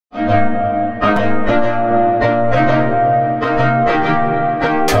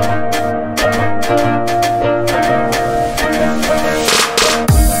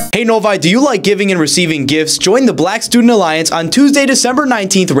Hey Novi, do you like giving and receiving gifts? Join the Black Student Alliance on Tuesday, December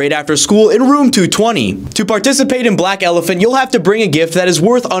 19th, right after school in room 220. To participate in Black Elephant, you'll have to bring a gift that is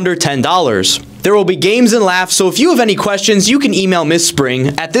worth under $10. There will be games and laughs, so if you have any questions, you can email Miss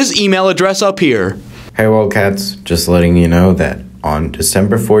Spring at this email address up here. Hey Wildcats, just letting you know that on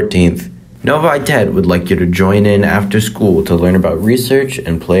December 14th, Novi Ted would like you to join in after school to learn about research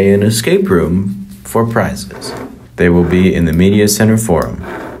and play an escape room for prizes. They will be in the Media Center Forum,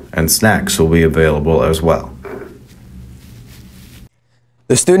 and snacks will be available as well.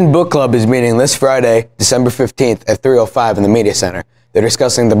 The Student Book Club is meeting this Friday, December 15th at 3:05 in the Media Center. They're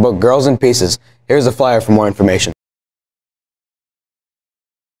discussing the book Girls in Pieces. Here's a flyer for more information.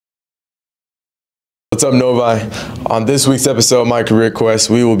 What's up, Novi? On this week's episode of My Career Quest,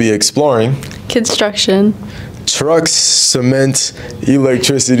 we will be exploring construction, trucks, cement,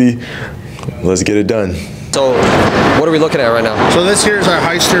 electricity. Let's get it done. So, what are we looking at right now? So this here is our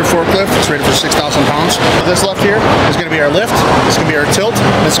high-steer forklift. It's rated for 6,000 pounds. This left here is going to be our lift. This is going to be our tilt.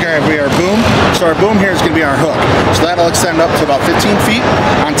 This is going to be our boom. So our boom here is going to be our hook. So that'll extend up to about 15 feet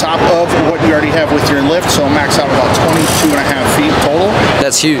on top of what you already have with your lift. So max out about 22.5 feet total.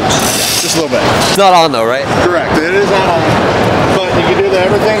 That's huge. Just a little bit. It's not on though, right? Correct. It is not on. But you can do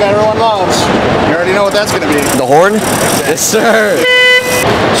everything that everyone loves. You already know what that's going to be. The horn? Yes, sir.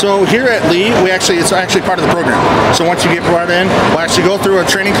 So here at Lee, it's actually part of the program. So once you get brought in, we'll actually go through a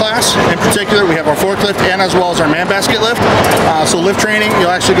training class. In particular, we have our forklift and as well as our man basket lift. So lift training, you'll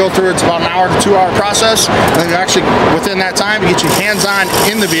actually go through, it's about an hour to 2 hour process. And then you actually, within that time, you get you hands-on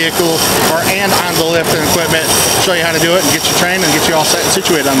in the vehicle and on the lift and equipment, show you how to do it and get you trained and get you all set and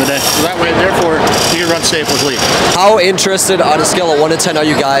situated on the day. So that way, therefore, you can run safe with Lee. How interested on a scale of 1 to 10 are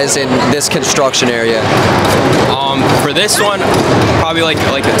you guys in this construction area? For this one, probably like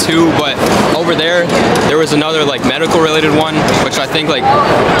a 2, but over there was another like medical related one, which I think like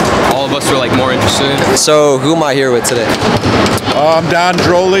all of us were like more interested in. So who am I here with today? I'm Don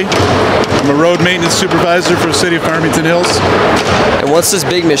Droley. I'm a road maintenance supervisor for the city of Farmington Hills. And what's this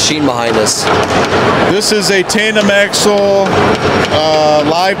big machine behind us? This is a tandem axle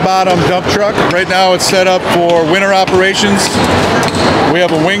live bottom dump truck. Right now it's set up for winter operations. We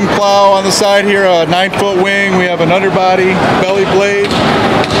have a wing plow on the side here, a 9-foot wing. We have an underbody belly blade.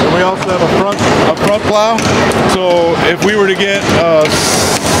 And we also have a front plow. So if we were to get a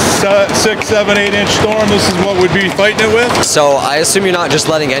 6, 7, 8 inch storm, this is what we'd be fighting it with. So I assume you're not just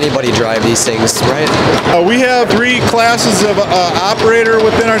letting anybody drive these things, right? We have 3 classes of operator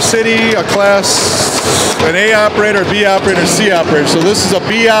within our city, an A operator, a B operator, a C operator. So this is a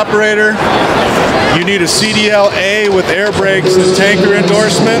B operator. You need a CDL A with air brakes and tanker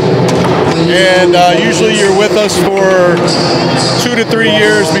endorsement. And usually you're with us for 2 to 3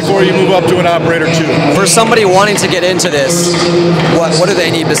 years before you move up to an operator 2. For somebody wanting to get into this, what do they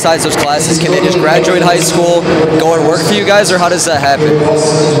need besides those classes? Can they just graduate high school, go and work for you guys, or how does that happen?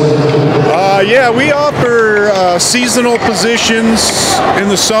 Yeah, we offer seasonal positions in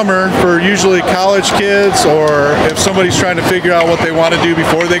the summer for usually college kids, or if somebody's trying to figure out what they want to do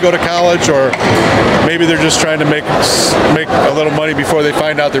before they go to college, or maybe they're just trying to make a little money before they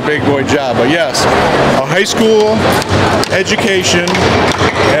find out their big boy job. But yes, a high school education,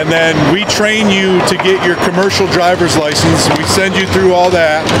 and then we train you to get your commercial driver's license. We send you through all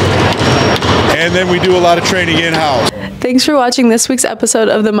that, and then we do a lot of training in-house. Thanks for watching this week's episode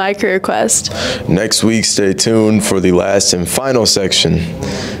of the My Career Quest. Next week, stay tuned for the last and final section.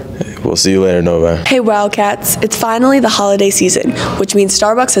 We'll see you later, Nova. Hey Wildcats, it's finally the holiday season, which means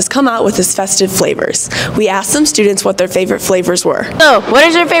Starbucks has come out with its festive flavors. We asked some students what their favorite flavors were. So, what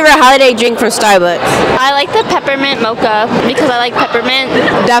is your favorite holiday drink from Starbucks? I like the peppermint mocha because I like peppermint.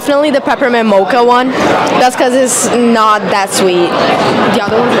 Definitely the peppermint mocha one. That's because it's not that sweet. The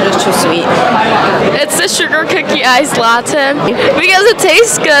other ones are just too sweet. It's the sugar cookie iced latte because it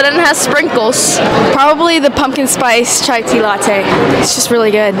tastes good and has sprinkles. Probably the pumpkin spice chai tea latte. It's just really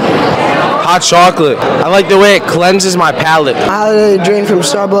good. Hot chocolate. I like the way it cleanses my palate. Holiday drink from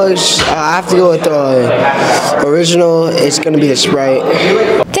Starbucks, I have to go with the original. It's going to be the Sprite.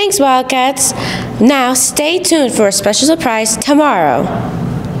 Thanks, Wildcats. Now stay tuned for a special surprise tomorrow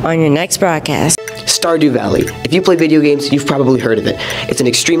on your next broadcast. Stardew Valley. If you play video games, you've probably heard of it. It's an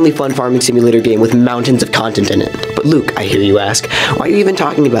extremely fun farming simulator game with mountains of content in it. But Luke, I hear you ask, why are you even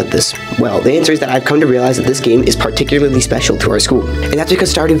talking about this? Well, the answer is that I've come to realize that this game is particularly special to our school. And that's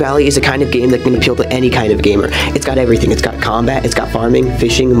because Stardew Valley is a kind of game that can appeal to any kind of gamer. It's got everything. It's got combat, it's got farming,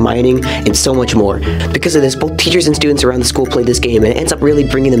 fishing, mining, and so much more. Because of this, both teachers and students around the school play this game, and it ends up really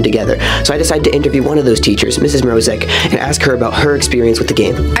bringing them together. So I decided to interview one of those teachers, Mrs. Mrozek, and ask her about her experience with the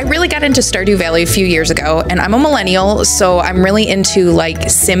game. I really got into Stardew Valley a few years ago, and I'm a millennial, so I'm really into like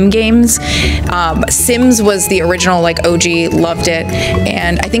sim games. Sims was the original like OG, loved it,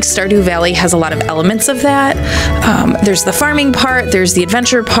 and I think Stardew Valley has a lot of elements of that. There's the farming part, there's the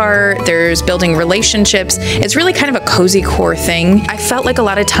adventure part, there's building relationships. It's really kind of a cozy core thing. I felt like a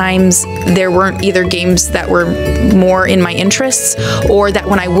lot of times there weren't either games that were more in my interests, or that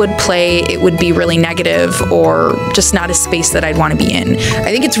when I would play, it would be really negative or just not a space that I'd want to be in.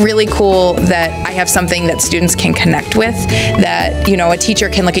 I think it's really cool that I have something that students can connect with, that, you know, a teacher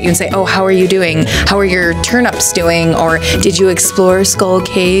can look at you and say, oh, how are you doing? How are your turnips doing? Or did you explore Skull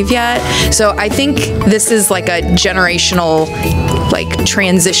Cave yet? So I think this is like a generational like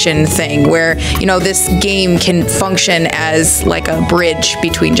transition thing where, you know, this game can function as like a bridge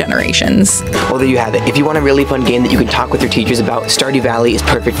between generations. Well, there you have it. If you want a really fun game that you can talk with your teachers about, Stardew Valley is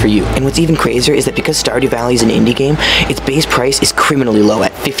perfect for you. And what's even crazier is that because Stardew Valley is an indie game, its base price is criminally low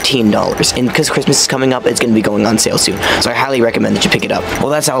at $15. And because Christmas is coming up, it's going to be going on sale soon. So I highly recommend that you pick it up. Well,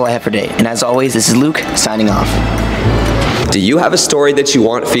 that's all I have for today. And as always, this is Luke signing off. Do you have a story that you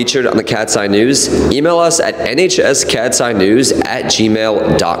want featured on the Cat's Eye News? Email us at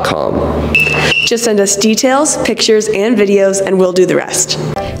nhscatseyenews@gmail.com. Just send us details, pictures, and videos, and we'll do the rest.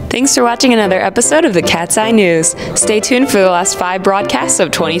 Thanks for watching another episode of the Cat's Eye News. Stay tuned for the last 5 broadcasts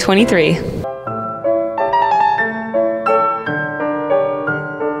of 2023.